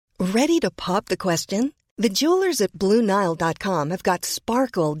Ready to pop the question? The jewelers at BlueNile.com have got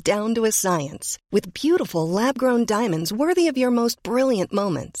sparkle down to a science with beautiful lab-grown diamonds worthy of your most brilliant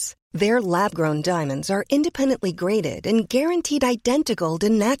moments. Their lab-grown diamonds are independently graded and guaranteed identical to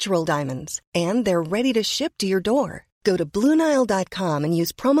natural diamonds, and they're ready to ship to your door. Go to BlueNile.com and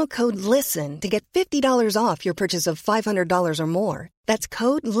use promo code LISTEN to get $50 off your purchase of $500 or more. That's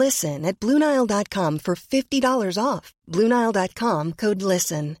code LISTEN at BlueNile.com for $50 off. BlueNile.com, code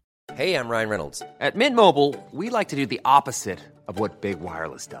LISTEN. Hey, I'm Ryan Reynolds. At Mint Mobile, we like to do the opposite of what Big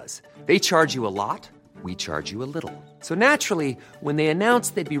Wireless does. They charge you a lot, we charge you a little. So naturally, when they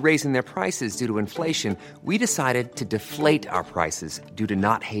announced they'd be raising their prices due to inflation, we decided to deflate our prices due to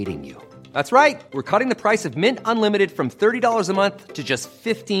not hating you. That's right. We're cutting the price of Mint Unlimited from $30 a month to just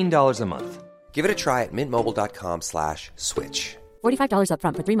 $15 a month. Give it a try at mintmobile.com/switch. $45 up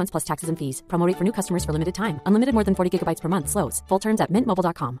front for 3 months plus taxes and fees. Promo rate for new customers for limited time. Unlimited more than 40 gigabytes per month. Slows full terms at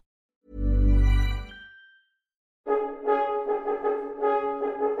mintmobile.com.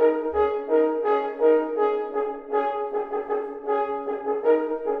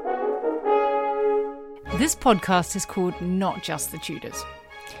 This podcast is called Not Just the Tudors.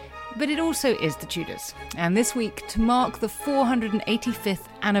 But it also is the Tudors. And this week, to mark the 485th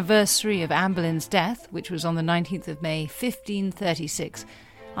anniversary of Anne Boleyn's death, which was on the 19th of May, 1536,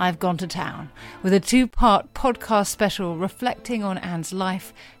 I've gone to town with a 2-part podcast special reflecting on Anne's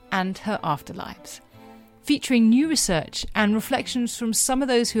life and her afterlives, featuring new research and reflections from some of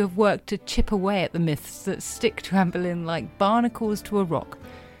those who have worked to chip away at the myths that stick to Anne Boleyn like barnacles to a rock.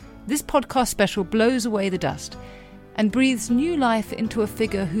 This podcast special blows away the dust and breathes new life into a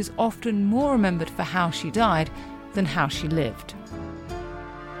figure who's often more remembered for how she died than how she lived.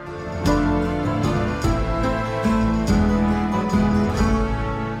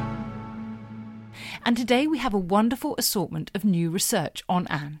 And today we have a wonderful assortment of new research on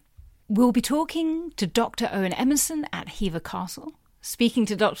Anne. We'll be talking to Dr. Owen Emerson at Hever Castle, speaking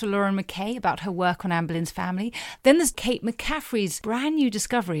to Dr. Lauren McKay about her work on Anne Boleyn's family. Then there's Kate McCaffrey's brand new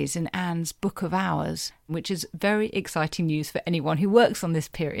discoveries in Anne's Book of Hours, which is very exciting news for anyone who works on this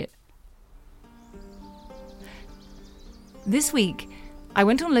period. This week, I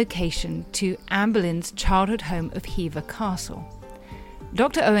went on location to Anne Boleyn's childhood home of Hever Castle.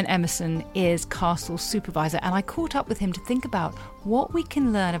 Dr. Owen Emerson is castle supervisor, and I caught up with him to think about what we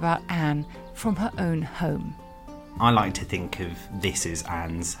can learn about Anne from her own home. I like to think of this as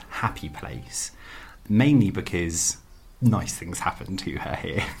Anne's happy place, mainly because nice things happen to her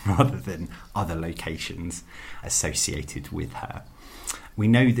here rather than other locations associated with her. We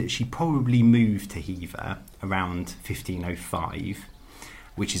know that she probably moved to Hever around 1505,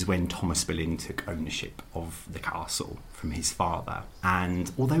 which is when Thomas Boleyn took ownership of the castle from his father.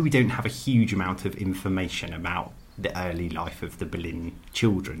 And although we don't have a huge amount of information about the early life of the Boleyn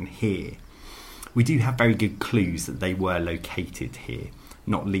children here, we do have very good clues that they were located here,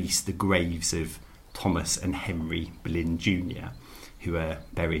 not least the graves of Thomas and Henry Boleyn Jr., who are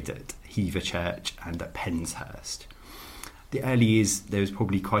buried at Hever Church and at Penshurst. The early years, there was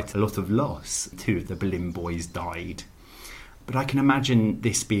probably quite a lot of loss. 2 of the Boleyn boys died. But I can imagine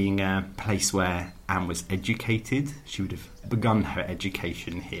this being a place where Anne was educated. She would have begun her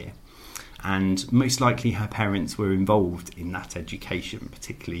education here. And most likely her parents were involved in that education,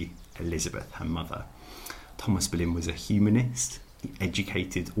 particularly Elizabeth, her mother. Thomas Boleyn was a humanist. He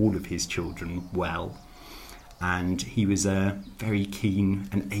educated all of his children well, and he was a very keen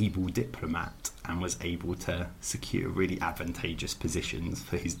and able diplomat and was able to secure really advantageous positions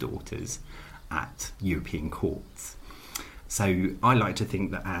for his daughters at European courts. So I like to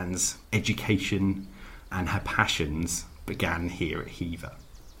think that Anne's education and her passions began here at Hever.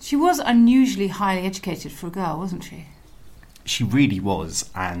 She was unusually highly educated for a girl, wasn't she? She really was,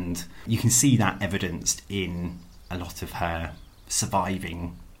 and you can see that evidenced in a lot of her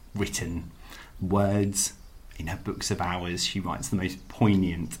surviving written words. In her books of hours, she writes the most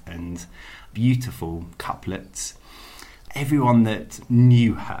poignant and beautiful couplets. Everyone that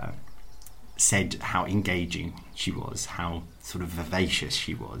knew her said how engaging she was, how sort of vivacious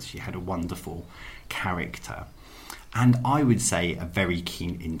she was. She had a wonderful character, and I would say a very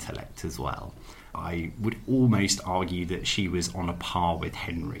keen intellect as well. I would almost argue that she was on a par with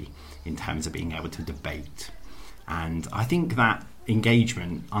Henry in terms of being able to debate. And I think that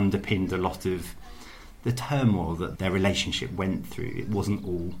engagement underpinned a lot of the turmoil that their relationship went through. It wasn't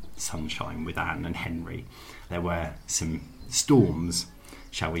all sunshine with Anne and Henry. There were some storms,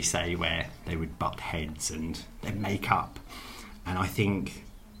 shall we say, where they would butt heads and they'd make up. And I think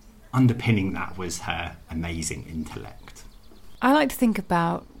underpinning that was her amazing intellect. I like to think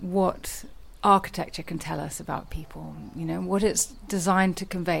about what architecture can tell us about people, what it's designed to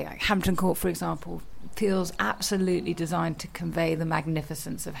convey. Like Hampton Court, for example, feels absolutely designed to convey the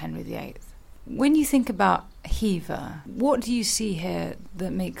magnificence of Henry VIII. When you think about Hever, what do you see here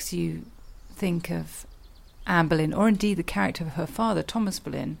that makes you think of Anne Boleyn, or indeed the character of her father, Thomas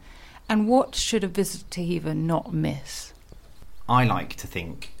Boleyn, and what should a visit to Hever not miss? I like to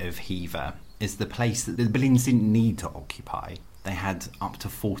think of Hever as the place that the Boleyns didn't need to occupy. They had up to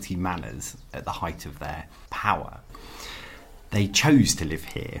 40 manors at the height of their power. They chose to live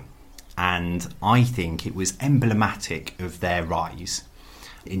here, and I think it was emblematic of their rise.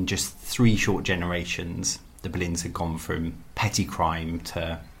 In just 3 short generations, the Boleyns had gone from petty crime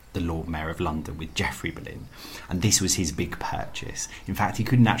to the Lord Mayor of London with Geoffrey Boleyn, and this was his big purchase. In fact, he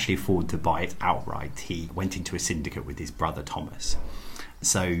couldn't actually afford to buy it outright. He went into a syndicate with his brother Thomas.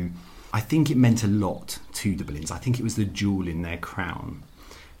 So I think it meant a lot to the Boleyns. I think it was the jewel in their crown.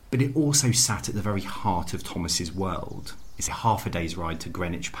 But it also sat at the very heart of Thomas's world. It's a half a day's ride to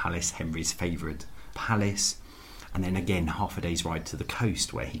Greenwich Palace, Henry's favourite palace, and then again half a day's ride to the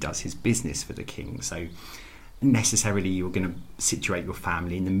coast where he does his business for the king. So necessarily you're going to situate your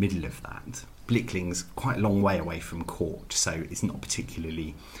family in the middle of that. Blickling's quite a long way away from court, so it's not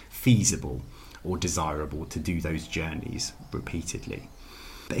particularly feasible or desirable to do those journeys repeatedly.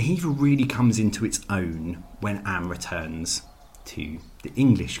 But Hever really comes into its own when Anne returns to the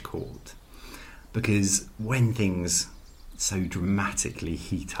English court, because when things so dramatically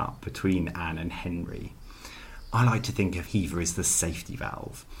heat up between Anne and Henry, I like to think of Hever as the safety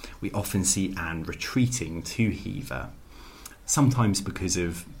valve. We often see Anne retreating to Hever, sometimes because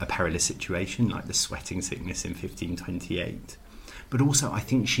of a perilous situation like the sweating sickness in 1528, but also I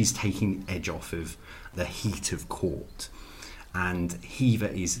think she's taking the edge off of the heat of court. And Hever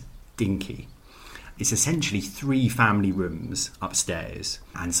is dinky. It's essentially 3 family rooms upstairs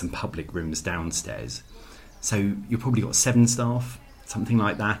and some public rooms downstairs. So you've probably got 7 staff, something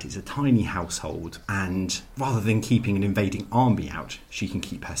like that. It's a tiny household, and rather than keeping an invading army out, she can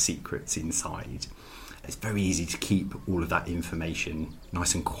keep her secrets inside. It's very easy to keep all of that information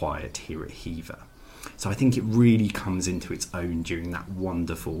nice and quiet here at Hever. So I think it really comes into its own during that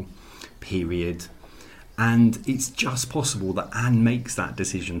wonderful period. And it's just possible that Anne makes that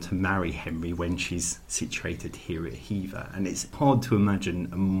decision to marry Henry when she's situated here at Hever. And it's hard to imagine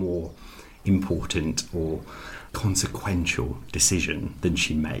a more important or consequential decision than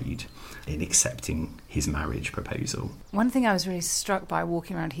she made in accepting his marriage proposal. One thing I was really struck by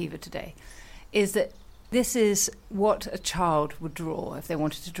walking around Hever today is that this is what a child would draw if they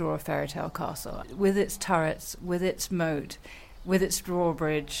wanted to draw a fairy tale castle, with its turrets, with its moat, with its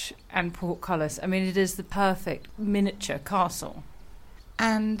drawbridge and portcullis. I mean, it is the perfect miniature castle.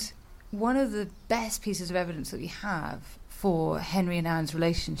 And one of the best pieces of evidence that we have for Henry and Anne's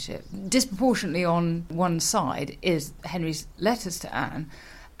relationship, disproportionately on one side, is Henry's letters to Anne.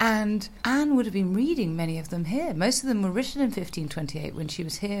 And Anne would have been reading many of them here. Most of them were written in 1528 when she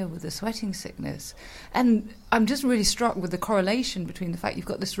was here with the sweating sickness. And I'm just really struck with the correlation between the fact you've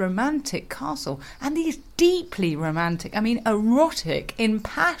got this romantic castle and these deeply romantic, erotic,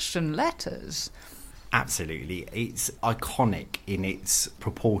 impassioned letters. Absolutely. It's iconic in its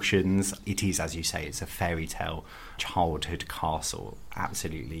proportions. It is, as you say, it's a fairy tale childhood castle.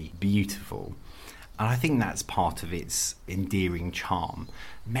 Absolutely beautiful. And I think that's part of its endearing charm.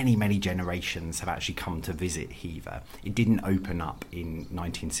 Many, many generations have actually come to visit Hever. It didn't open up in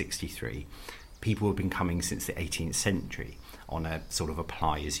 1963. People have been coming since the 18th century on a sort of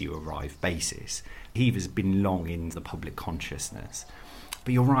apply-as-you-arrive basis. Hever's been long in the public consciousness.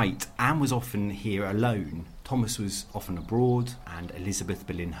 But you're right, Anne was often here alone. Thomas was often abroad, and Elizabeth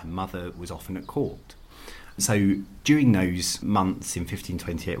Boleyn, her mother, was often at court. So during those months in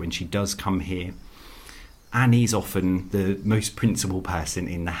 1528 when she does come here, Annie's often the most principal person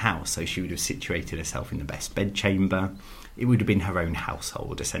in the house, so she would have situated herself in the best bedchamber. It would have been her own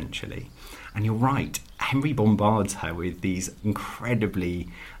household, essentially. And you're right, Henry bombards her with these incredibly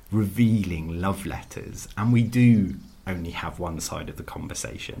revealing love letters, and we do only have one side of the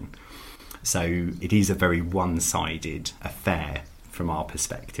conversation. So it is a very one-sided affair from our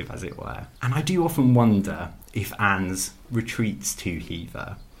perspective, as it were. And I do often wonder if Anne's retreats to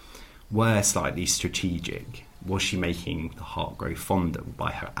Hever were slightly strategic. Was she making the heart grow fonder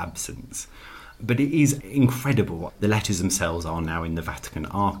by her absence? But it is incredible. The letters themselves are now in the Vatican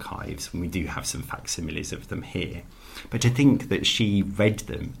archives, and we do have some facsimiles of them here. But to think that she read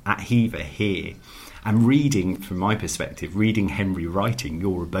them at Hever here, and reading, from my perspective, reading Henry writing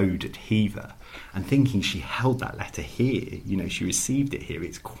 "Your abode at Hever," and thinking she held that letter here, she received it here,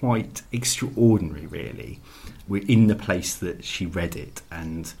 it's quite extraordinary, really. We're in the place that she read it,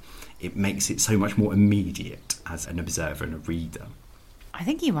 and it makes it so much more immediate as an observer and a reader. I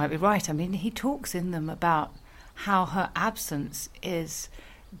think you might be right. I mean, he talks in them about how her absence is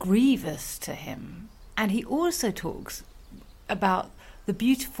grievous to him. And he also talks about the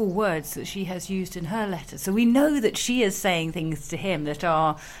beautiful words that she has used in her letters. So we know that she is saying things to him that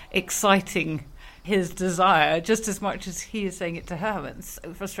are exciting his desire just as much as he is saying it to her. It's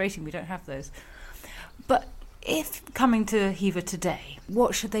so frustrating we don't have those. But if coming to Hever today,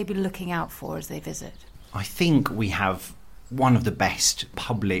 what should they be looking out for as they visit? I think we have one of the best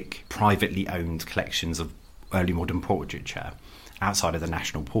public, privately owned collections of early modern portraiture outside of the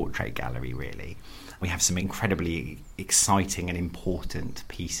National Portrait Gallery, really. We have some incredibly exciting and important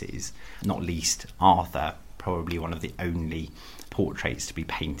pieces, not least Arthur, probably one of the only portraits to be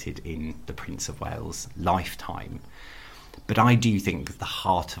painted in the Prince of Wales' lifetime. But I do think the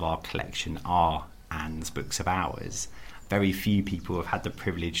heart of our collection are Anne's books of hours. Very few people have had the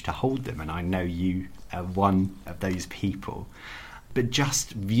privilege to hold them, and I know you are one of those people. But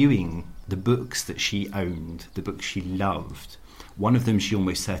just viewing the books that she owned, the books she loved, one of them she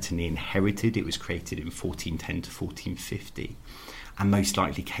almost certainly inherited. It was created in 1410 to 1450 and most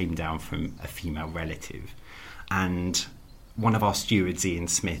likely came down from a female relative. And one of our stewards, Ian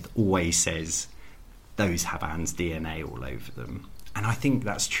Smith, always says those have Anne's DNA all over them. And I think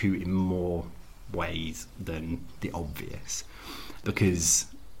that's true in more ways than the obvious, because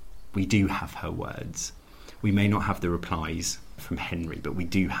we do have her words. We may not have the replies from Henry, but we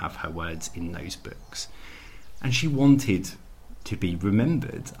do have her words in those books. And she wanted to be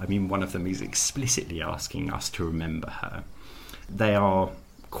remembered. I mean, one of them is explicitly asking us to remember her. They are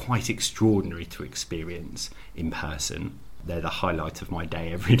quite extraordinary to experience in person. They're the highlight of my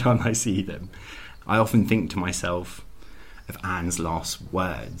day every time I see them. I often think to myself of Anne's last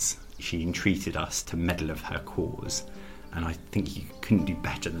words. She entreated us to meddle of her cause, and I think you couldn't do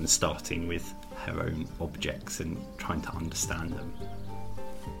better than starting with her own objects and trying to understand them.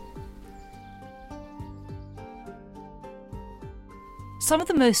 Some of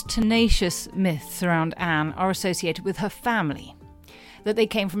the most tenacious myths around Anne are associated with her family. That they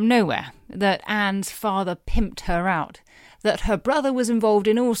came from nowhere, that Anne's father pimped her out, that her brother was involved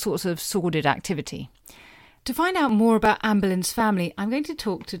in all sorts of sordid activity. To find out more about Anne Boleyn's family, I'm going to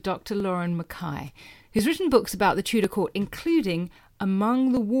talk to Dr. Lauren Mackay, who's written books about the Tudor court, including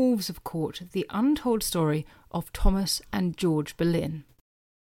Among the Wolves of Court, the untold story of Thomas and George Boleyn.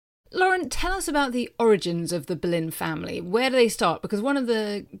 Lauren, tell us about the origins of the Boleyn family. Where do they start? Because one of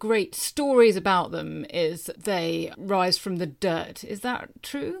the great stories about them is that they rise from the dirt. Is that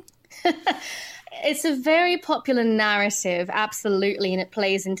true? It's a very popular narrative, absolutely, and it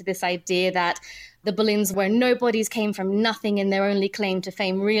plays into this idea that the Boleyns were nobodies, came from nothing, and their only claim to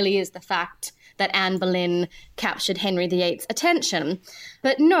fame really is the fact that Anne Boleyn captured Henry VIII's attention.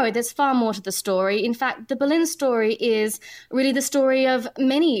 But no, there's far more to the story. In fact, the Boleyn story is really the story of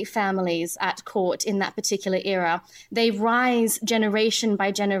many families at court in that particular era. They rise generation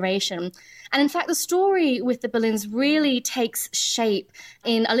by generation. And in fact, the story with the Boleyns really takes shape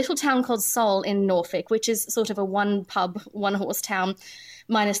in a little town called Seoul in Norfolk, which is sort of a one-pub, one-horse town,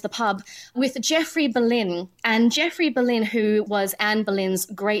 minus the pub, with Geoffrey Boleyn. And Geoffrey Boleyn, who was Anne Boleyn's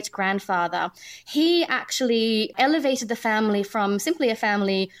great-grandfather, he actually elevated the family from simply a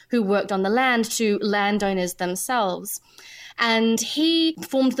family who worked on the land to landowners themselves. And he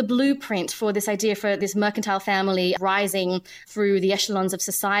formed the blueprint for this idea for this mercantile family rising through the echelons of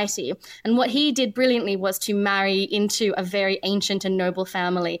society. And what he did brilliantly was to marry into a very ancient and noble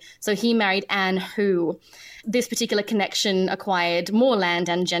family. So he married Anne Hu. This particular connection acquired more land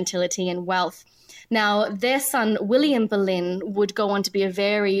and gentility and wealth. Now, their son, William Boleyn, would go on to be a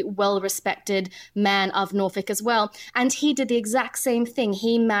very well-respected man of Norfolk as well. And he did the exact same thing.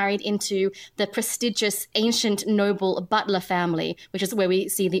 He married into the prestigious ancient noble Butler family, which is where we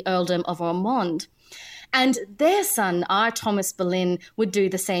see the earldom of Ormond. And their son, our Thomas Boleyn, would do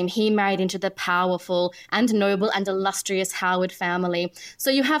the same. He married into the powerful and noble and illustrious Howard family. So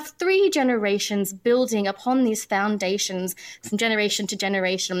you have three generations building upon these foundations from generation to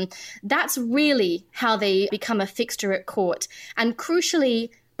generation. That's really how they become a fixture at court. And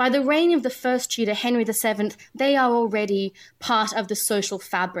crucially, by the reign of the first Tudor, Henry VII, they are already part of the social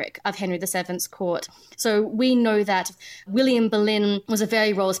fabric of Henry VII's court. So we know that William Boleyn was a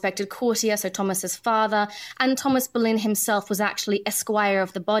very well-respected courtier, so Thomas's father, and Thomas Boleyn himself was actually Esquire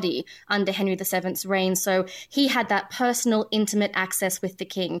of the Body under Henry VII's reign. So he had that personal, intimate access with the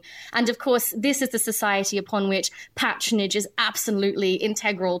king. And of course, this is the society upon which patronage is absolutely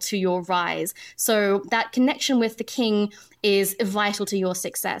integral to your rise. So that connection with the king is vital to your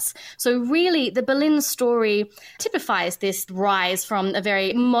success. success. So really, the Boleyn story typifies this rise from a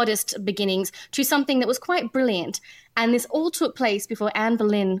very modest beginnings to something that was quite brilliant. And this all took place before Anne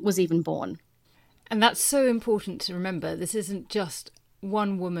Boleyn was even born. And that's so important to remember. This isn't just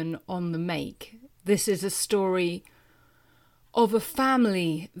one woman on the make. This is a story of a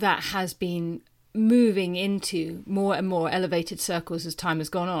family that has been moving into more and more elevated circles as time has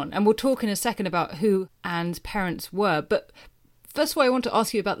gone on. And we'll talk in a second about who Anne's parents were. But first of all, I want to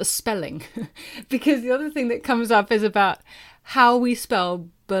ask you about the spelling, because the other thing that comes up is about how we spell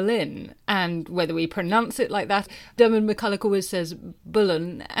Boleyn and whether we pronounce it like that. Dermot McCulloch always says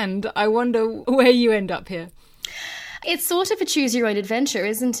Boleyn, and I wonder where you end up here. It's sort of a choose-your-own-adventure,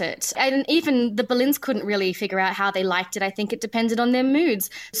 isn't it? And even the Boleyns couldn't really figure out how they liked it. I think it depended on their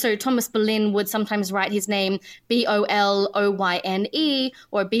moods. So Thomas Boleyn would sometimes write his name Bolyne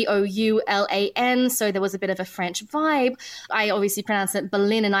or Boulan, so there was a bit of a French vibe. I obviously pronounce it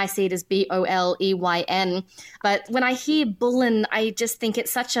Boleyn, and I see it as Boleyn. But when I hear Boleyn, I just think it's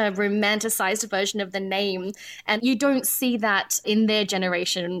such a romanticized version of the name. And you don't see that in their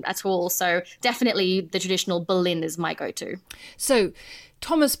generation at all. So definitely the traditional Boleyn is my go-to. So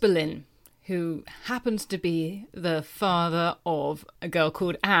Thomas Boleyn, who happens to be the father of a girl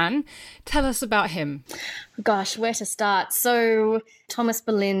called Anne, tell us about him. Gosh, where to start? So Thomas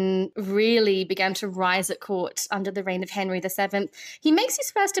Boleyn really began to rise at court under the reign of Henry VII. He makes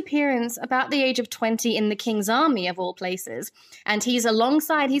his first appearance about the age of 20 in the King's Army, of all places. And he's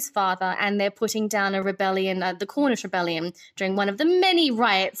alongside his father, and they're putting down a rebellion, the Cornish Rebellion, during one of the many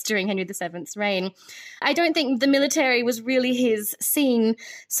riots during Henry VII's reign. I don't think the military was really his scene,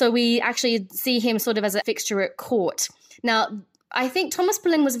 so we actually see him sort of as a fixture at court. Now, I think Thomas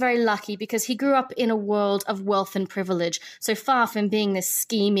Boleyn was very lucky because he grew up in a world of wealth and privilege. So far from being this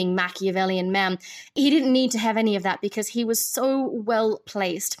scheming Machiavellian man, he didn't need to have any of that because he was so well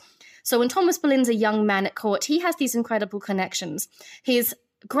placed. So when Thomas Boleyn's a young man at court, he has these incredible connections. His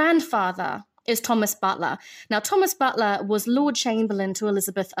grandfather is Thomas Butler. Now, Thomas Butler was Lord Chamberlain to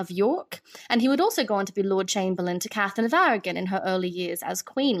Elizabeth of York, and he would also go on to be Lord Chamberlain to Catherine of Aragon in her early years as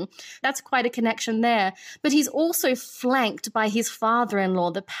Queen. That's quite a connection there. But he's also flanked by his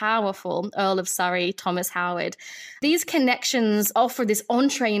father-in-law, the powerful Earl of Surrey, Thomas Howard. These connections offer this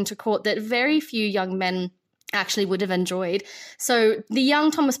entree into court that very few young men actually would have enjoyed. So the young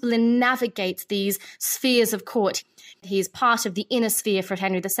Thomas Boleyn navigates these spheres of court. He's part of the inner sphere for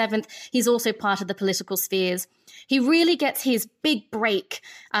Henry VII. He's also part of the political spheres. He really gets his big break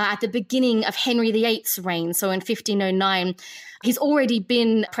at the beginning of Henry VIII's reign, so in 1509. He's already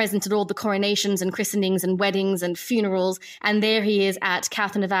been present at all the coronations and christenings and weddings and funerals, and there he is at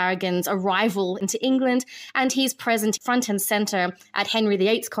Catherine of Aragon's arrival into England, and he's present front and centre at Henry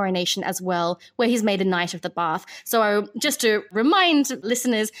VIII's coronation as well, where he's made a Knight of the Bath. So just to remind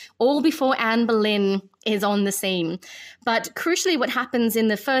listeners, all before Anne Boleyn is on the scene. But crucially, what happens in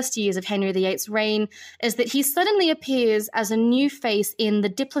the first years of Henry VIII's reign is that he suddenly appears as a new face in the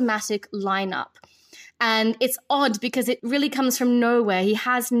diplomatic lineup. And it's odd because it really comes from nowhere. He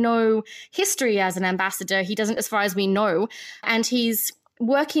has no history as an ambassador. He doesn't, as far as we know. And he's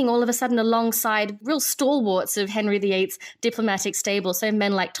working all of a sudden alongside real stalwarts of Henry VIII's diplomatic stable. So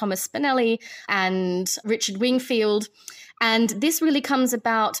men like Thomas Spinelli and Richard Wingfield. And this really comes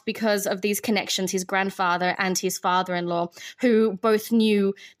about because of these connections, his grandfather and his father-in-law, who both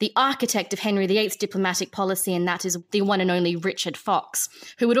knew the architect of Henry VIII's diplomatic policy, and that is the one and only Richard Fox,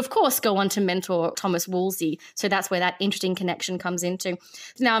 who would, of course, go on to mentor Thomas Wolsey. So that's where that interesting connection comes into.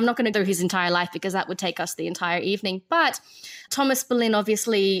 Now, I'm not going to go his entire life because that would take us the entire evening, but Thomas Boleyn,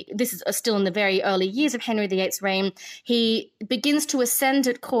 obviously, this is still in the very early years of Henry VIII's reign. He begins to ascend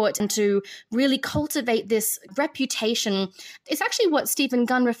at court and to really cultivate this reputation. It's actually what Stephen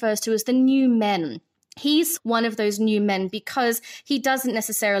Gunn refers to as the new men. He's one of those new men because he doesn't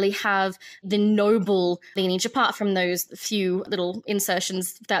necessarily have the noble lineage, apart from those few little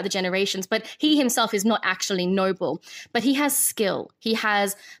insertions throughout the generations. But he himself is not actually noble. But he has skill. He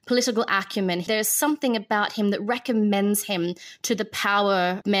has political acumen. There's something about him that recommends him to the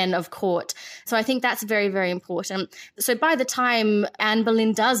power men of court. So I think that's very, very important. So by the time Anne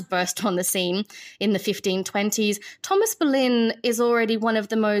Boleyn does burst on the scene in the 1520s, Thomas Boleyn is already one of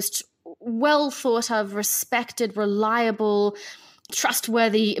the most well thought of, respected, reliable,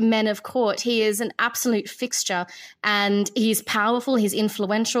 trustworthy men of court. He is an absolute fixture, and he's powerful, he's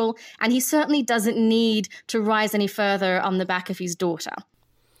influential, and he certainly doesn't need to rise any further on the back of his daughter.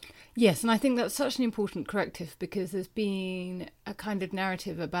 Yes, and I think that's such an important corrective because there's been a kind of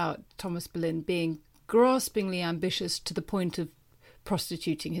narrative about Thomas Boleyn being graspingly ambitious to the point of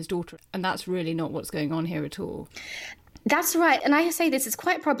prostituting his daughter, and that's really not what's going on here at all. That's right. And I say this is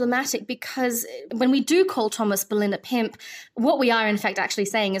quite problematic because when we do call Thomas Boleyn a pimp, what we are in fact actually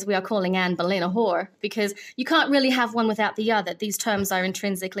saying is we are calling Anne Boleyn a whore, because you can't really have one without the other. These terms are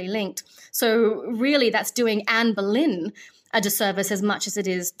intrinsically linked. So really that's doing Anne Boleyn a disservice as much as it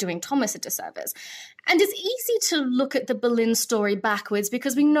is doing Thomas a disservice. And it's easy to look at the Boleyn story backwards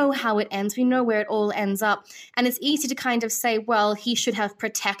because we know how it ends. We know where it all ends up. And it's easy to kind of say, well, he should have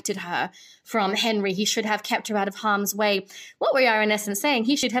protected her from Henry. He should have kept her out of harm's way. What we are in essence saying,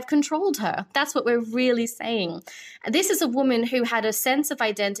 he should have controlled her. That's what we're really saying. This is a woman who had a sense of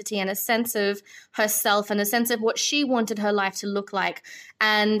identity and a sense of herself and a sense of what she wanted her life to look like.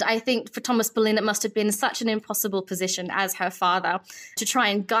 And I think for Thomas Boleyn, it must have been such an impossible position as her father to try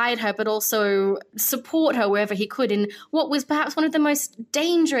and guide her, but also support her wherever he could in what was perhaps one of the most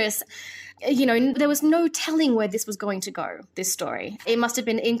dangerous. You know, there was no telling where this was going to go, this story. It must have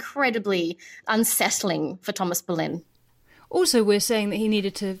been incredibly unsettling for Thomas Boleyn. Also, we're saying that he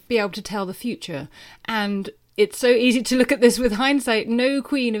needed to be able to tell the future. And it's so easy to look at this with hindsight. No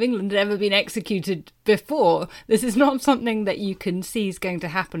Queen of England had ever been executed before. This is not something that you can see is going to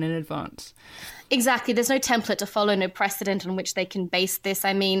happen in advance. Exactly. There's no template to follow, no precedent on which they can base this.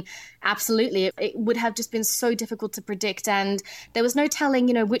 I mean, absolutely. It would have just been so difficult to predict. And there was no telling,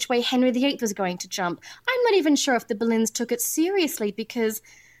 you know, which way Henry VIII was going to jump. I'm not even sure if the Boleyns took it seriously, because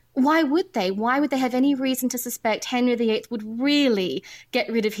why would they? Why would they have any reason to suspect Henry VIII would really get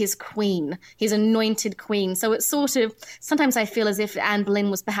rid of his queen, his anointed queen? So it's sort of, sometimes I feel as if Anne Boleyn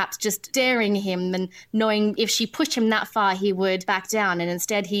was perhaps just daring him and knowing if she pushed him that far, he would back down. And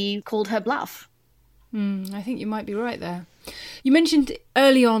instead he called her bluff. I think you might be right there. You mentioned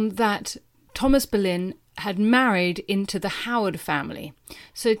early on that Thomas Boleyn had married into the Howard family.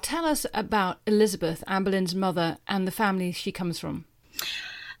 So tell us about Elizabeth, Anne Boleyn's mother, and the family she comes from.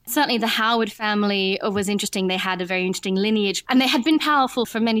 Certainly the Howard family was interesting. They had a very interesting lineage and they had been powerful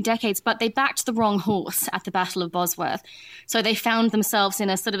for many decades, but they backed the wrong horse at the Battle of Bosworth. So they found themselves in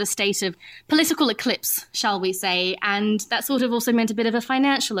a sort of a state of political eclipse, shall we say, and that sort of also meant a bit of a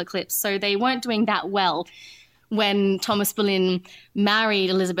financial eclipse. So they weren't doing that well when Thomas Boleyn married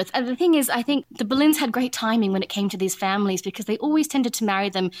Elizabeth. And the thing is, I think the Boleyns had great timing when it came to these families because they always tended to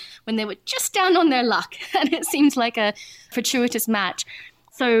marry them when they were just down on their luck. And it seems like a fortuitous match.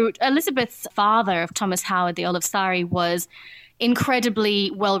 So Elizabeth's father, Thomas Howard, the Earl of Surrey, was incredibly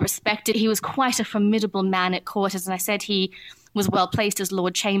well respected. He was quite a formidable man at court. As I said, he was well placed as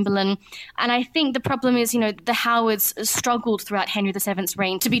Lord Chamberlain. And I think the problem is, you know, the Howards struggled throughout Henry VII's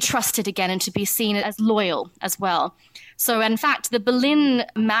reign to be trusted again and to be seen as loyal as well. So in fact, the Boleyn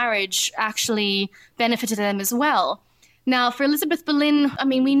marriage actually benefited them as well. Now, for Elizabeth Boleyn, I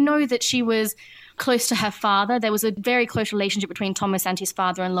mean, we know that she was close to her father. There was a very close relationship between Thomas and his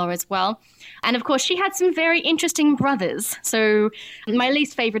father-in-law as well. And of course, she had some very interesting brothers. So my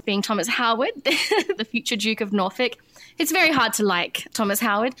least favourite being Thomas Howard, the future Duke of Norfolk. It's very hard to like Thomas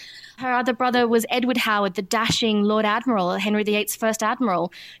Howard. Her other brother was Edward Howard, the dashing Lord Admiral, Henry VIII's first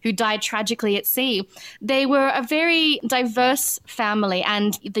admiral, who died tragically at sea. They were a very diverse family,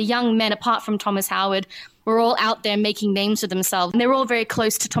 and the young men, apart from Thomas Howard, were all out there making names for themselves. And they were all very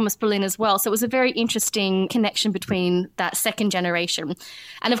close to Thomas Boleyn as well. So it was a very interesting connection between that second generation.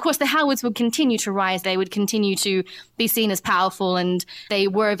 And of course, the Howards would continue to rise. They would continue to be seen as powerful, and they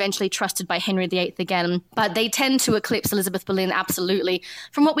were eventually trusted by Henry VIII again. But they tend to eclipse Elizabeth Boleyn, absolutely.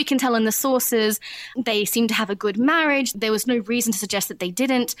 From what we can tell in the sources, they seem to have a good marriage. There was no reason to suggest that they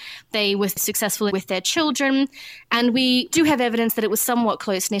didn't. They were successful with their children. And we do have evidence that it was somewhat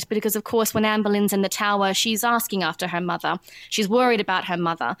close-knit, because of course, when Anne Boleyn's in the Tower, she's asking after her mother. She's worried about her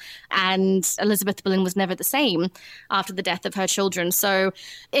mother. And Elizabeth Boleyn was never the same after the death of her children. So,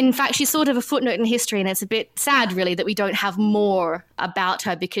 in fact, she's sort of a footnote in history, and it's a bit sad, really, that we don't have more about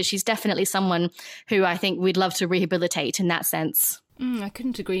her, because she's definitely someone who I think we'd love to rehabilitate in that sense. I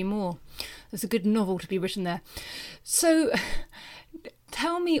couldn't agree more. There's a good novel to be written there. So,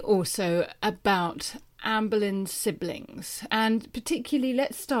 tell me also about Anne Boleyn's siblings, and particularly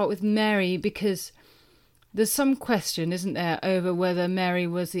let's start with Mary, because there's some question, isn't there, over whether Mary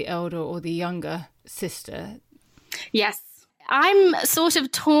was the elder or the younger sister? Yes. I'm sort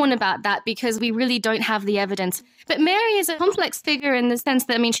of torn about that because we really don't have the evidence. But Mary is a complex figure in the sense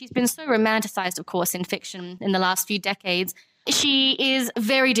that, I mean, she's been so romanticized, of course, in fiction in the last few decades. She is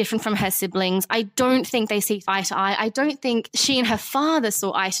very different from her siblings. I don't think they see eye to eye. I don't think she and her father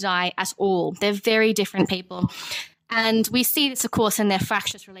saw eye to eye at all. They're very different people. And we see this, of course, in their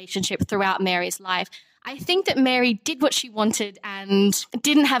fractious relationship throughout Mary's life. I think that Mary did what she wanted and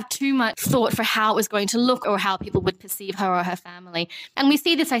didn't have too much thought for how it was going to look or how people would perceive her or her family. And we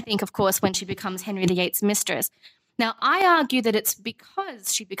see this, I think, of course, when she becomes Henry VIII's mistress. Now, I argue that it's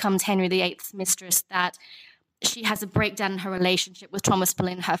because she becomes Henry VIII's mistress that she has a breakdown in her relationship with Thomas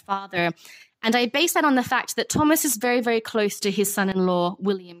Boleyn, her father. And I base that on the fact that Thomas is very, very close to his son-in-law,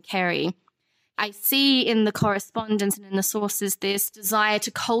 William Carey. I see in the correspondence and in the sources this desire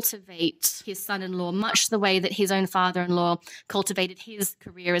to cultivate his son-in-law, much the way that his own father-in-law cultivated his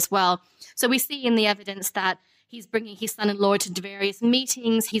career as well. So we see in the evidence that he's bringing his son-in-law to various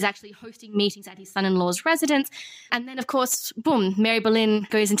meetings. He's actually hosting meetings at his son-in-law's residence. And then, of course, boom, Mary Boleyn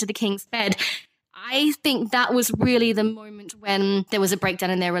goes into the king's bed. I think that was really the moment when there was a breakdown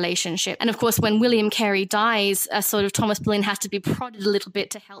in their relationship. And of course, when William Carey dies, sort of Thomas Boleyn has to be prodded a little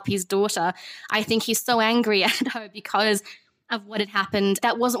bit to help his daughter. I think he's so angry at her because of what had happened.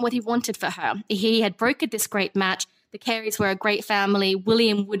 That wasn't what he wanted for her. He had brokered this great match. The Careys were a great family.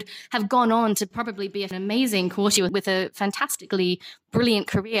 William would have gone on to probably be an amazing courtier with a fantastically brilliant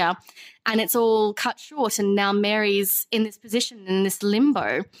career. And it's all cut short. And now Mary's in this position, in this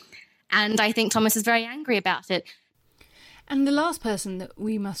limbo. And I think Thomas is very angry about it. And the last person that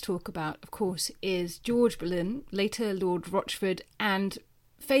we must talk about, of course, is George Boleyn, later Lord Rochford, and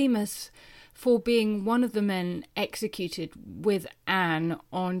famous for being one of the men executed with Anne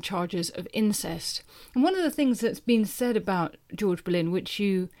on charges of incest. And one of the things that's been said about George Boleyn, which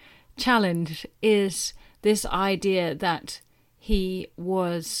you challenge, is this idea that he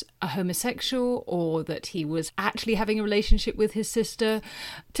was a homosexual or that he was actually having a relationship with his sister.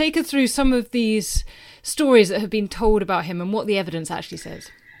 Take us through some of these stories that have been told about him and what the evidence actually says.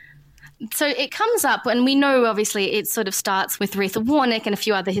 So it comes up, and we know obviously it sort of starts with Retha Warnick and a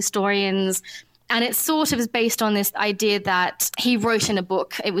few other historians, and it sort of is based on this idea that he wrote in a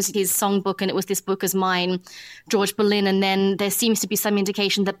book. It was his songbook, and it was This Book Is Mine, George Boleyn, and then there seems to be some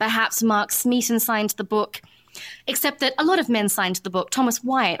indication that perhaps Mark Smeaton signed the book. Except that a lot of men signed the book. Thomas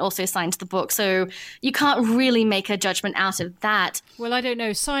Wyatt also signed the book. So you can't really make a judgment out of that. Well, I don't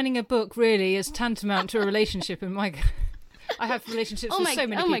know. Signing a book really is tantamount to a relationship. And I have relationships with so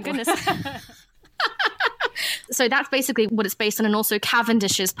many people. Oh, my goodness. So that's basically what it's based on. And also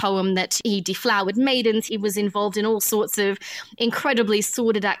Cavendish's poem that he deflowered maidens. He was involved in all sorts of incredibly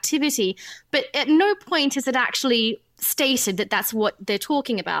sordid activity. But at no point is it actually stated that that's what they're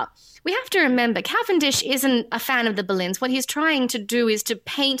talking about. We have to remember, Cavendish isn't a fan of the Boleyns. What he's trying to do is to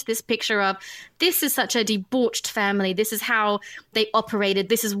paint this picture of this is such a debauched family. This is how they operated.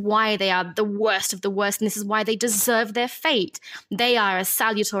 This is why they are the worst of the worst. And this is why they deserve their fate. They are a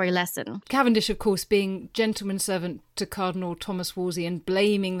salutary lesson. Cavendish, of course, being gentleman servant to Cardinal Thomas Wolsey and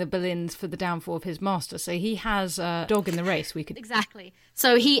blaming the Boleyns for the downfall of his master. So he has a dog in the race. Exactly.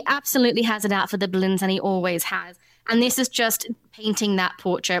 So he absolutely has it out for the Boleyns, and he always has. And this is just painting that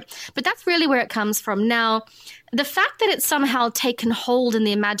portrait. But that's really where it comes from. Now, the fact that it's somehow taken hold in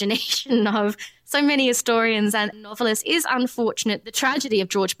the imagination of so many historians and novelists is unfortunate. The tragedy of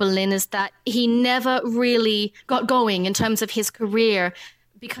George Boleyn is that he never really got going in terms of his career,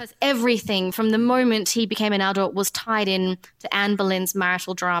 because everything from the moment he became an adult was tied in to Anne Boleyn's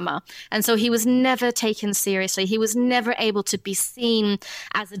marital drama. And so he was never taken seriously. He was never able to be seen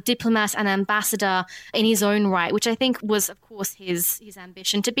as a diplomat and ambassador in his own right, which I think was, of course, his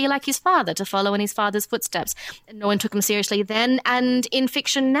ambition, to be like his father, to follow in his father's footsteps. And no one took him seriously then. And in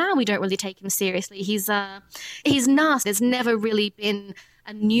fiction now, we don't really take him seriously. He's nasty. There's never really been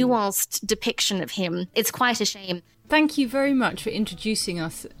a nuanced depiction of him. It's quite a shame. Thank you very much for introducing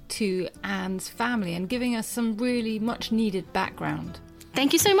us to Anne's family and giving us some really much needed background.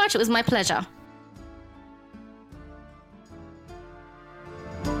 Thank you so much. It was my pleasure.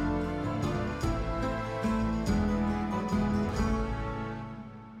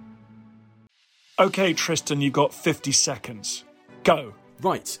 OK, Tristan, you've got 50 seconds. Go.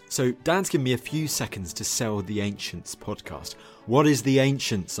 Right, so Dan's given me a few seconds to sell the Ancients podcast. What is the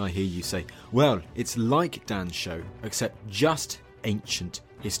Ancients, I hear you say? Well, it's like Dan's show, except just ancient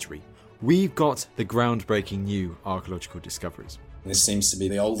history. We've got the groundbreaking new archaeological discoveries. This seems to be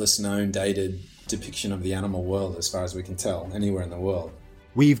the oldest known dated depiction of the animal world, as far as we can tell, anywhere in the world.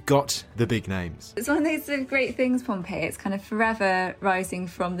 We've got the big names. It's one of those great things, Pompeii. It's kind of forever rising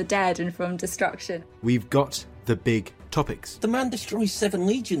from the dead and from destruction. We've got the big topics. The man destroys 7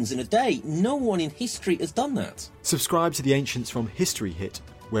 legions in a day. No one in history has done that. Subscribe to the Ancients from History Hit,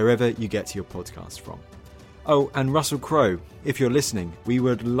 wherever you get your podcast from. Oh, and Russell Crowe, if you're listening, we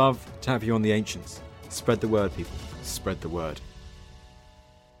would love to have you on the Ancients. Spread the word, people. Spread the word.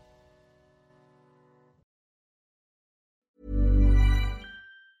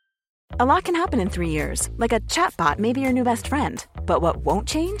 A lot can happen in 3 years, like a chatbot may be your new best friend. But what won't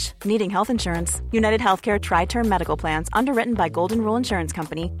change? Needing health insurance. United Healthcare Tri-Term Medical Plans, underwritten by Golden Rule Insurance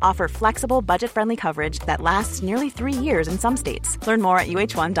Company, offer flexible, budget-friendly coverage that lasts nearly 3 years in some states. Learn more at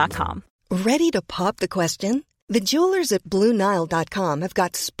uh1.com. Ready to pop the question? The jewelers at BlueNile.com have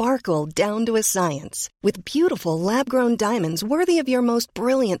got sparkle down to a science with beautiful lab-grown diamonds worthy of your most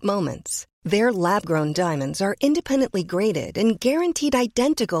brilliant moments. Their lab-grown diamonds are independently graded and guaranteed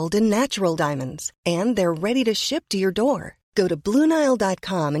identical to natural diamonds, and they're ready to ship to your door. Go to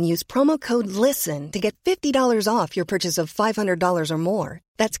BlueNile.com and use promo code LISTEN to get $50 off your purchase of $500 or more.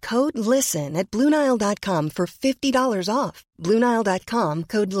 That's code LISTEN at BlueNile.com for $50 off. BlueNile.com,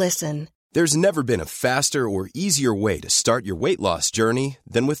 code LISTEN. There's never been a faster or easier way to start your weight loss journey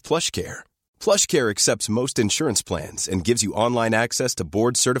than with PlushCare. PlushCare accepts most insurance plans and gives you online access to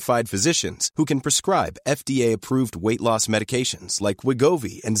board-certified physicians who can prescribe FDA-approved weight loss medications like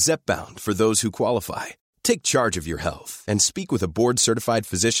Wegovy and Zepbound for those who qualify. Take charge of your health and speak with a board-certified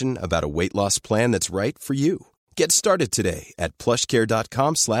physician about a weight loss plan that's right for you. Get started today at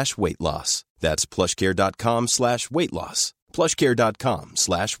plushcare.com/weight-loss. That's plushcare.com/weight-loss.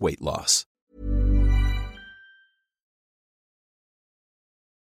 plushcare.com/weight-loss.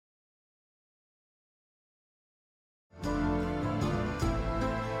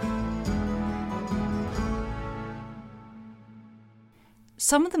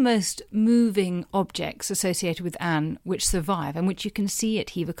 Some of the most moving objects associated with Anne which survive and which you can see at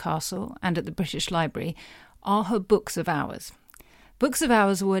Hever Castle and at the British Library are her books of hours. Books of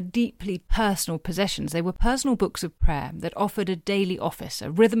hours were deeply personal possessions. They were personal books of prayer that offered a daily office,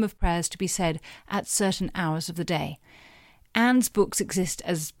 a rhythm of prayers to be said at certain hours of the day. Anne's books exist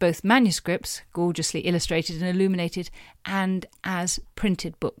as both manuscripts, gorgeously illustrated and illuminated, and as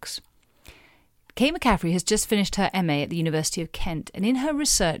printed books. Kay McCaffrey has just finished her MA at the University of Kent, and in her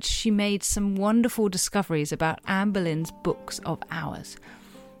research she made some wonderful discoveries about Anne Boleyn's books of hours.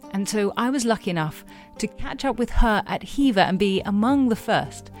 And so I was lucky enough to catch up with her at Hever and be among the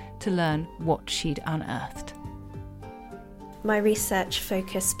first to learn what she'd unearthed. My research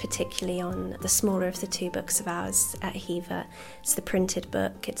focused particularly on the smaller of the two books of hours at Hever. It's the printed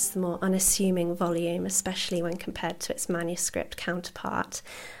book, it's the more unassuming volume, especially when compared to its manuscript counterpart.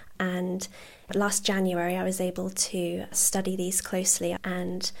 And last January I was able to study these closely,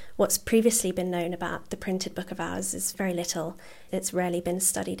 and what's previously been known about the printed book of hours is very little. It's rarely been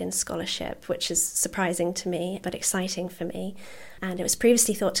studied in scholarship, which is surprising to me but exciting for me. And it was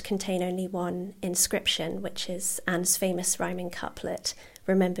previously thought to contain only one inscription, which is Anne's famous rhyming couplet,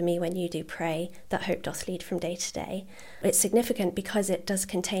 "Remember me when you do pray, that hope doth lead from day to day." It's significant because it does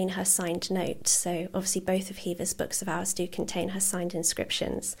contain her signed note, so obviously both of Hever's books of hours do contain her signed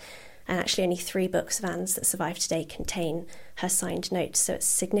inscriptions, and actually only 3 books of Anne's that survive today contain her signed note, so it's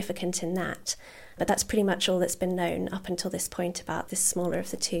significant in that. But that's pretty much all that's been known up until this point about this smaller of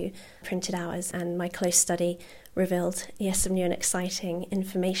the two printed hours, and my close study revealed, yes, some new and exciting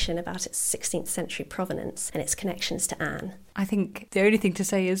information about its 16th century provenance and its connections to Anne. I think the only thing to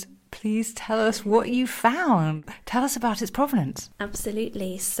say is, please tell us what you found. Tell us about its provenance.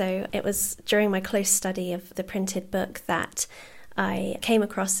 Absolutely. So it was during my close study of the printed book that I came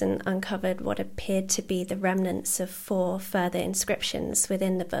across and uncovered what appeared to be the remnants of 4 further inscriptions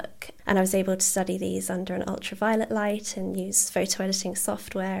within the book. And I was able to study these under an ultraviolet light and use photo editing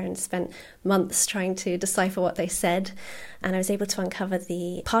software and spent months trying to decipher what they said. And I was able to uncover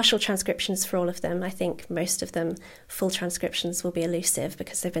the partial transcriptions for all of them. I think most of them, full transcriptions, will be elusive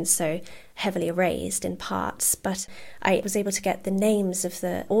because they've been so heavily erased in parts. But I was able to get the names of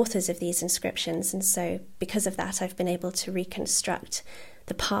the authors of these inscriptions. And so because of that, I've been able to reconstruct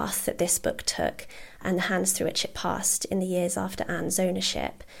the path that this book took and the hands through which it passed in the years after Anne's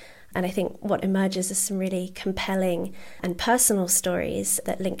ownership. And I think what emerges are some really compelling and personal stories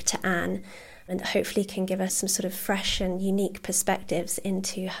that link to Anne and hopefully can give us some sort of fresh and unique perspectives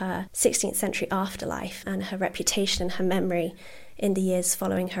into her 16th century afterlife and her reputation and her memory in the years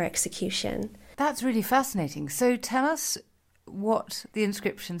following her execution. That's really fascinating. So tell us what the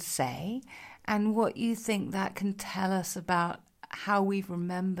inscriptions say and what you think that can tell us about how we've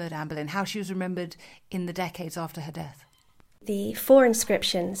remembered Anne Boleyn, how she was remembered in the decades after her death. The 4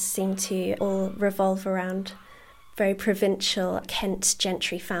 inscriptions seem to all revolve around very provincial Kent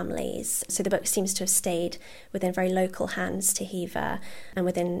gentry families. So the book seems to have stayed within very local hands to Hever and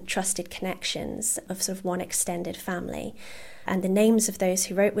within trusted connections of sort of one extended family. And the names of those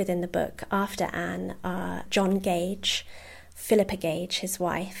who wrote within the book after Anne are John Gage, Philippa Gage, his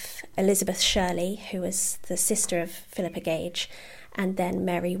wife, Elizabeth Shirley, who was the sister of Philippa Gage, and then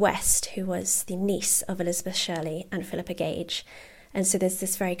Mary West, who was the niece of Elizabeth Shirley and Philippa Gage. And so there's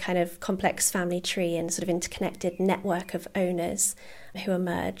this very kind of complex family tree and sort of interconnected network of owners who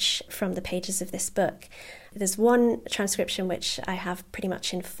emerge from the pages of this book. There's one transcription which I have pretty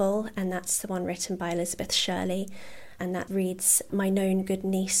much in full, and that's the one written by Elizabeth Shirley. And that reads, "My known good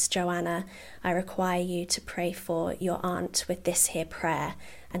niece, Joanna, I require you to pray for your aunt with this here prayer."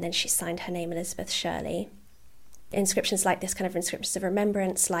 And then she signed her name Elizabeth Shirley. Inscriptions like this, kind of inscriptions of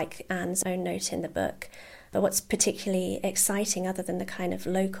remembrance, like Anne's own note in the book. But what's particularly exciting, other than the kind of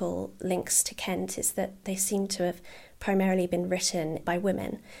local links to Kent, is that they seem to have primarily been written by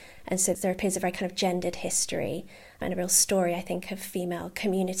women. And so there appears a very kind of gendered history and a real story, I think, of female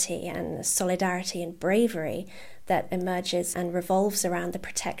community and solidarity and bravery that emerges and revolves around the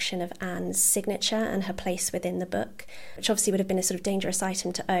protection of Anne's signature and her place within the book, which obviously would have been a sort of dangerous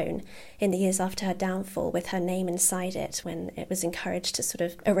item to own in the years after her downfall, with her name inside it when it was encouraged to sort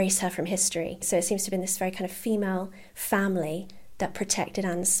of erase her from history. So it seems to have been this very kind of female family that protected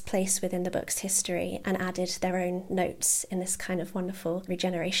Anne's place within the book's history and added their own notes in this kind of wonderful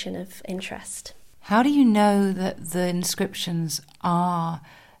regeneration of interest. How do you know that the inscriptions are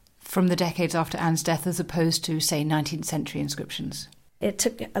from the decades after Anne's death as opposed to, say, 19th century inscriptions? It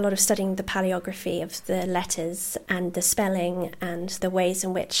took a lot of studying the paleography of the letters and the spelling and the ways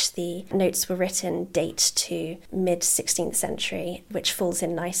in which the notes were written date to mid-16th century, which falls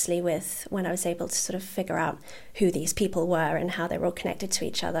in nicely with when I was able to sort of figure out who these people were and how they were all connected to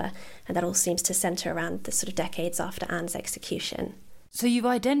each other. And that all seems to centre around the sort of decades after Anne's execution. So you've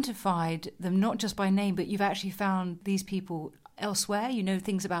identified them not just by name, but you've actually found these people elsewhere. You know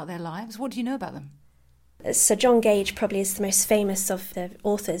things about their lives. What do you know about them? Sir John Gage probably is the most famous of the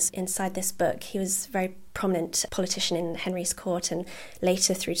authors inside this book. He was a very prominent politician in Henry's court and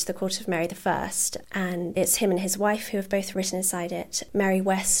later through to the court of Mary I. And it's him and his wife who have both written inside it. Mary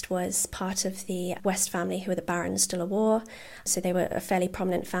West was part of the West family, who were the Barons de la Warr, so they were a fairly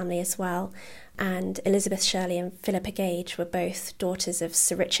prominent family as well. And Elizabeth Shirley and Philippa Gage were both daughters of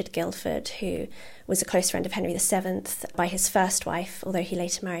Sir Richard Guildford, who was a close friend of Henry VII by his first wife, although he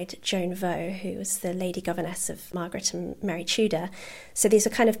later married Joan Vaux, who was the lady governess of Margaret and Mary Tudor. So these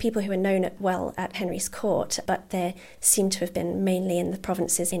are kind of people who were known well at Henry's court, but they seem to have been mainly in the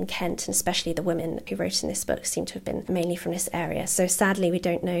provinces in Kent, and especially the women who wrote in this book seem to have been mainly from this area. So sadly, we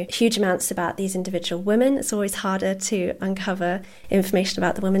don't know huge amounts about these individual women. It's always harder to uncover information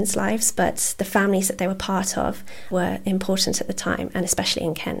about the women's lives, but the families that they were part of were important at the time, and especially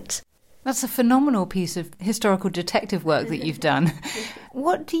in Kent. That's a phenomenal piece of historical detective work that you've done.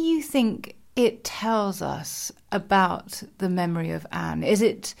 What do you think it tells us about the memory of Anne? Is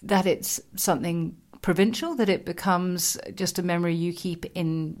it that it's something provincial, that it becomes just a memory you keep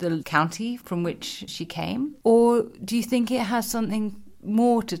in the county from which she came? Or do you think it has something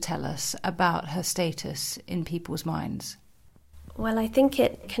more to tell us about her status in people's minds? Well, I think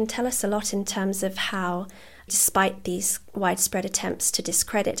it can tell us a lot in terms of how, despite these widespread attempts to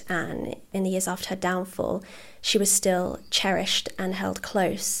discredit Anne in the years after her downfall, she was still cherished and held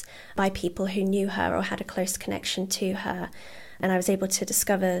close by people who knew her or had a close connection to her. And I was able to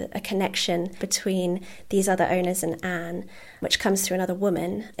discover a connection between these other owners and Anne, which comes through another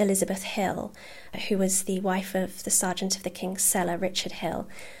woman, Elizabeth Hill, who was the wife of the Sergeant of the King's Cellar, Richard Hill.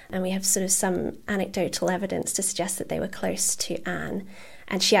 And we have sort of some anecdotal evidence to suggest that they were close to Anne.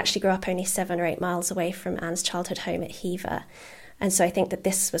 And she actually grew up only 7 or 8 miles away from Anne's childhood home at Hever. And so I think that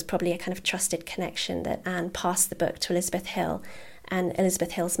this was probably a kind of trusted connection, that Anne passed the book to Elizabeth Hill. And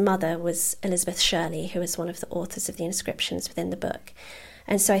Elizabeth Hill's mother was Elizabeth Shirley, who was one of the authors of the inscriptions within the book.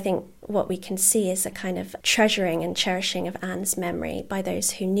 And so I think what we can see is a kind of treasuring and cherishing of Anne's memory by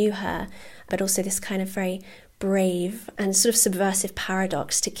those who knew her, but also this kind of very brave and sort of subversive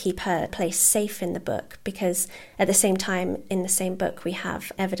paradox to keep her place safe in the book, because at the same time, in the same book, we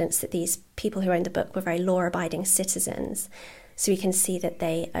have evidence that these people who owned the book were very law-abiding citizens. So we can see that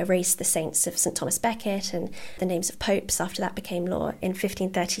they erased the saints of St. Thomas Becket and the names of popes after that became law in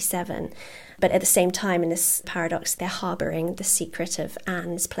 1537. But at the same time, in this paradox, they're harbouring the secret of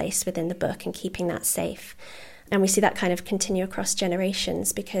Anne's place within the book and keeping that safe. And we see that kind of continue across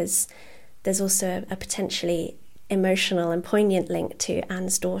generations, because there's also a potentially emotional and poignant link to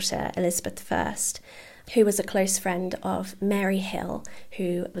Anne's daughter, Elizabeth I, who was a close friend of Mary Hill,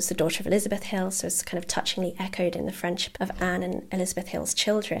 who was the daughter of Elizabeth Hill, so it's kind of touchingly echoed in the friendship of Anne and Elizabeth Hill's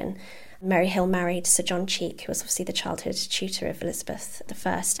children. Mary Hill married Sir John Cheek, who was obviously the childhood tutor of Elizabeth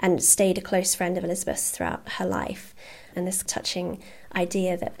I, and stayed a close friend of Elizabeth's throughout her life. And this touching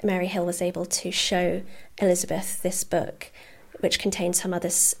idea that Mary Hill was able to show Elizabeth this book, which contains her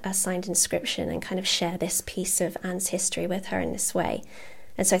mother's signed inscription, and kind of share this piece of Anne's history with her in this way.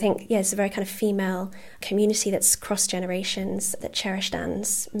 And so I think, it's a very kind of female community that's cross generations, that cherished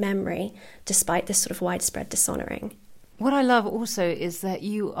Anne's memory, despite this sort of widespread dishonouring. What I love also is that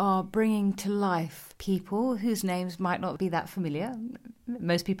you are bringing to life people whose names might not be that familiar.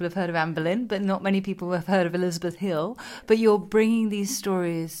 Most people have heard of Anne Boleyn, but not many people have heard of Elizabeth Hill. But you're bringing these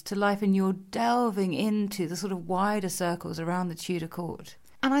stories to life and you're delving into the sort of wider circles around the Tudor court.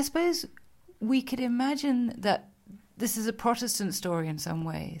 And I suppose we could imagine that this is a Protestant story in some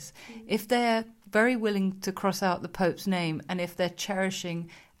ways. If they're very willing to cross out the Pope's name and if they're cherishing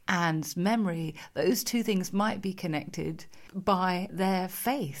Anne's memory, those two things might be connected by their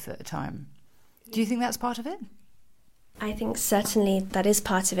faith at the time. Do you think that's part of it? I think certainly that is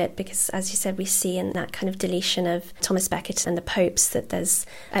part of it because, as you said, we see in that kind of deletion of Thomas Becket and the popes that there's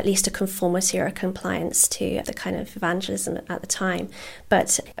at least a conformity or a compliance to the kind of evangelism at the time.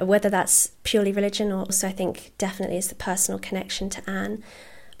 But whether that's purely religion or also I think definitely is the personal connection to Anne.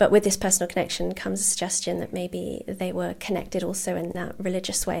 But with this personal connection comes a suggestion that maybe they were connected also in that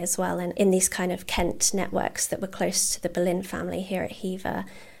religious way as well. And in these kind of Kent networks that were close to the Boleyn family here at Hever,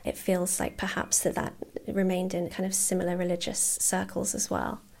 it feels like perhaps that remained in kind of similar religious circles as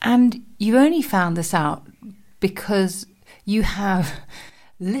well. And you only found this out because you have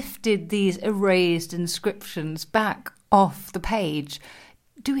lifted these erased inscriptions back off the page.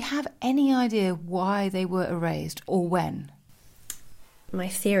 Do we have any idea why they were erased or when? My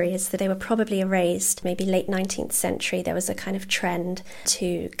theory is that they were probably erased maybe late 19th century. There was a kind of trend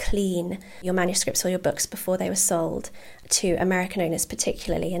to clean your manuscripts or your books before they were sold to American owners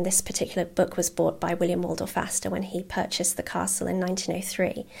particularly, and this particular book was bought by William Waldorf Astor when he purchased the castle in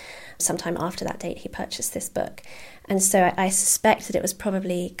 1903. Sometime after that date he purchased this book. And so I suspect that it was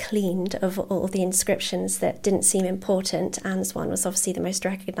probably cleaned of all the inscriptions that didn't seem important. Anne's one was obviously the most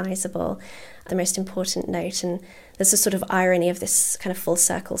recognisable, the most important note, and there's a sort of irony of this kind of full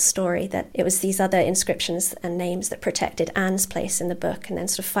circle story that it was these other inscriptions and names that protected Anne's place in the book, and then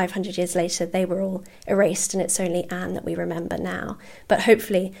sort of 500 years later they were all erased and it's only Anne that we remember now. But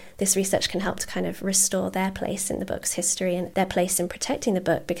hopefully this research can help to kind of restore their place in the book's history and their place in protecting the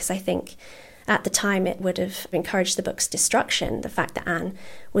book, because I think at the time it would have encouraged the book's destruction, the fact that Anne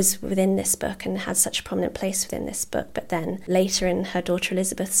was within this book and had such a prominent place within this book, but then later in her daughter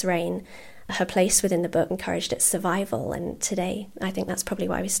Elizabeth's reign, her place within the book encouraged its survival, and today I think that's probably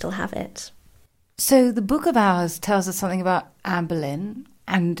why we still have it. So the Book of Hours tells us something about Anne Boleyn,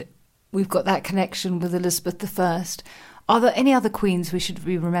 and we've got that connection with Elizabeth I. Are there any other queens we should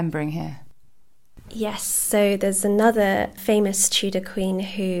be remembering here? Yes, so there's another famous Tudor queen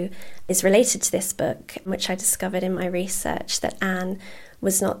who is related to this book, which I discovered in my research, that Anne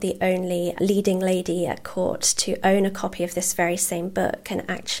was not the only leading lady at court to own a copy of this very same book, and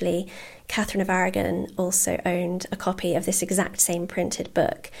actually Catherine of Aragon also owned a copy of this exact same printed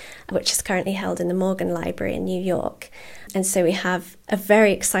book, which is currently held in the Morgan Library in New York. And so we have a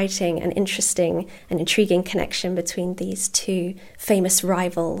very exciting and interesting and intriguing connection between these two famous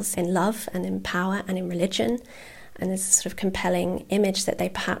rivals in love and in power and in religion. And there's a sort of compelling image that they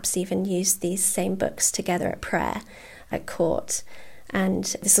perhaps even used these same books together at prayer at court. And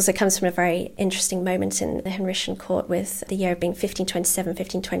this also comes from a very interesting moment in the Henrician court, with the year being 1527,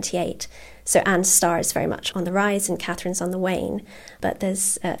 1528. So Anne's star is very much on the rise and Catherine's on the wane. But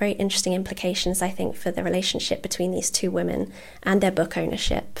there's very interesting implications, I think, for the relationship between these two women and their book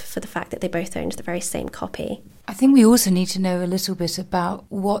ownership, for the fact that they both owned the very same copy. I think we also need to know a little bit about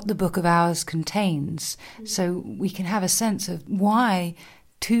what the Book of Hours contains, so we can have a sense of why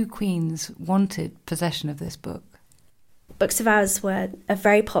two queens wanted possession of this book. Books of Hours were a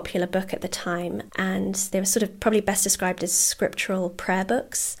very popular book at the time, and they were sort of probably best described as scriptural prayer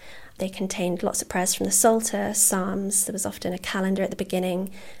books. They contained lots of prayers from the Psalter, Psalms. There was often a calendar at the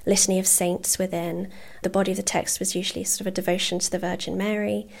beginning, litany of saints within. The body of the text was usually sort of a devotion to the Virgin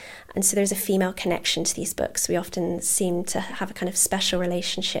Mary. And so there's a female connection to these books. We often seem to have a kind of special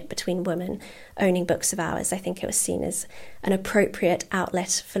relationship between women owning Books of Hours. I think it was seen as an appropriate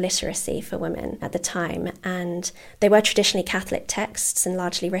outlet for literacy for women at the time. And they were traditionally Catholic texts and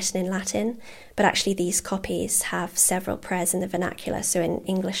largely written in Latin, but actually these copies have several prayers in the vernacular, so in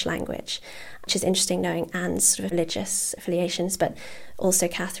English language, which is interesting knowing Anne's sort of religious affiliations, but also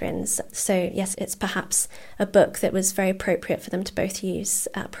Catherine's. So yes, it's perhaps a book that was very appropriate for them to both use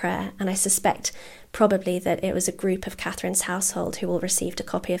at prayer. And I suspect probably that it was a group of Catherine's household who all received a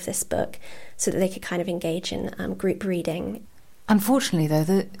copy of this book so that they could kind of engage in group reading. Unfortunately, though,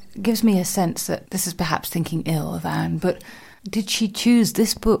 that gives me a sense that this is perhaps thinking ill of Anne, but Did she choose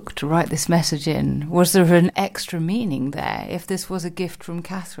this book to write this message in? Was there an extra meaning there? If this was a gift from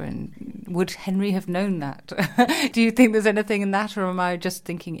Catherine, would Henry have known that? Do you think there's anything in that, or am I just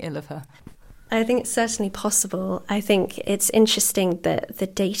thinking ill of her? I think it's certainly possible. I think it's interesting that the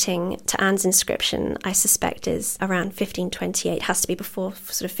dating to Anne's inscription, I suspect, is around 1528, has to be before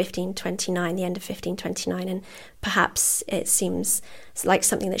sort of 1529, the end of 1529, and perhaps it seems like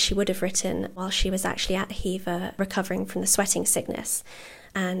something that she would have written while she was actually at Hever recovering from the sweating sickness.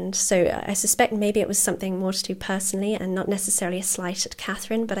 And so I suspect maybe it was something more to do personally and not necessarily a slight at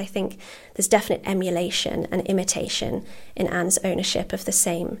Catherine, but I think there's definite emulation and imitation in Anne's ownership of the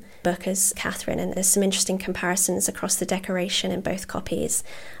same book as Catherine. And there's some interesting comparisons across the decoration in both copies,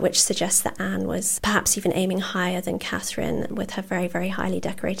 which suggests that Anne was perhaps even aiming higher than Catherine with her very, very highly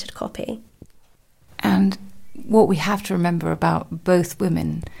decorated copy. And what we have to remember about both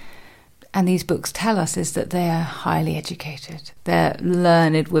women, and these books tell us, is that they are highly educated. They're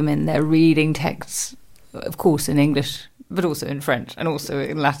learned women. They're reading texts, of course, in English, but also in French, and also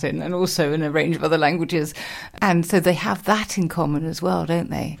in Latin, and also in a range of other languages. And so they have that in common as well, don't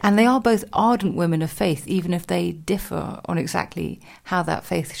they? And they are both ardent women of faith, even if they differ on exactly how that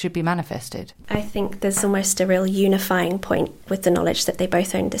faith should be manifested. I think there's almost a real unifying point with the knowledge that they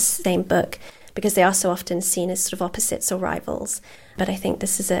both owned the same book, because they are so often seen as sort of opposites or rivals. But I think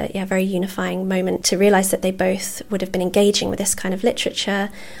this is a very unifying moment to realise that they both would have been engaging with this kind of literature.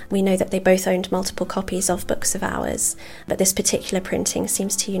 We know that they both owned multiple copies of books of hours, but this particular printing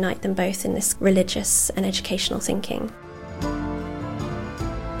seems to unite them both in this religious and educational thinking.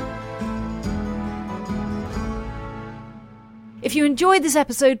 If you enjoyed this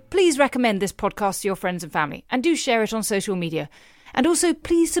episode, please recommend this podcast to your friends and family, and do share it on social media. And also,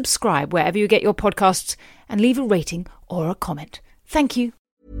 please subscribe wherever you get your podcasts and leave a rating or a comment. Thank you.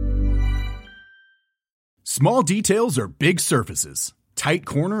 Small details are big surfaces. Tight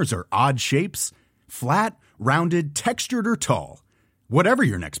corners are odd shapes. Flat, rounded, textured, or tall. Whatever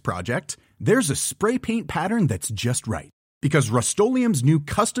your next project, there's a spray paint pattern that's just right. Because Rust-Oleum's new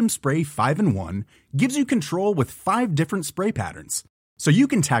Custom Spray 5-in-1 gives you control with 5 different spray patterns. So you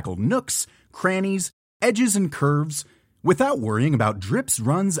can tackle nooks, crannies, edges, and curves without worrying about drips,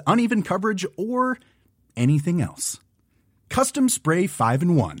 runs, uneven coverage, or anything else. Custom Spray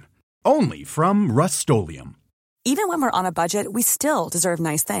 5-in-1. Only from Rust-Oleum. Even when we're on a budget, we still deserve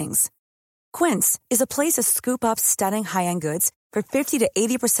nice things. Quince is a place to scoop up stunning high-end goods for 50 to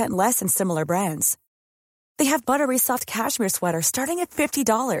 80% less than similar brands. They have buttery soft cashmere sweaters starting at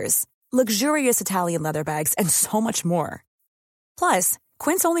 $50, luxurious Italian leather bags, and so much more. Plus,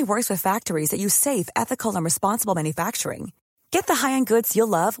 Quince only works with factories that use safe, ethical, and responsible manufacturing. Get the high-end goods you'll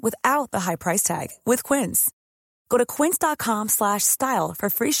love without the high price tag with Quince. Go to quince.com/style for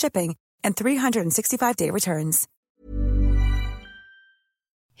free shipping and 365-day returns.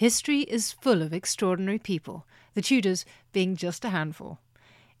 History is full of extraordinary people, the Tudors being just a handful.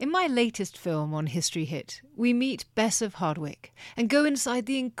 In my latest film on History Hit, we meet Bess of Hardwick and go inside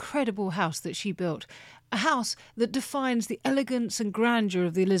the incredible house that she built, a house that defines the elegance and grandeur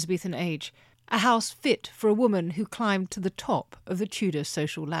of the Elizabethan age, a house fit for a woman who climbed to the top of the Tudor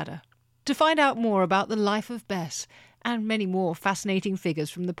social ladder. To find out more about the life of Bess and many more fascinating figures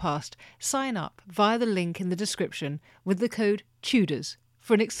from the past, sign up via the link in the description with the code TUDORS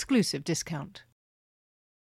for an exclusive discount.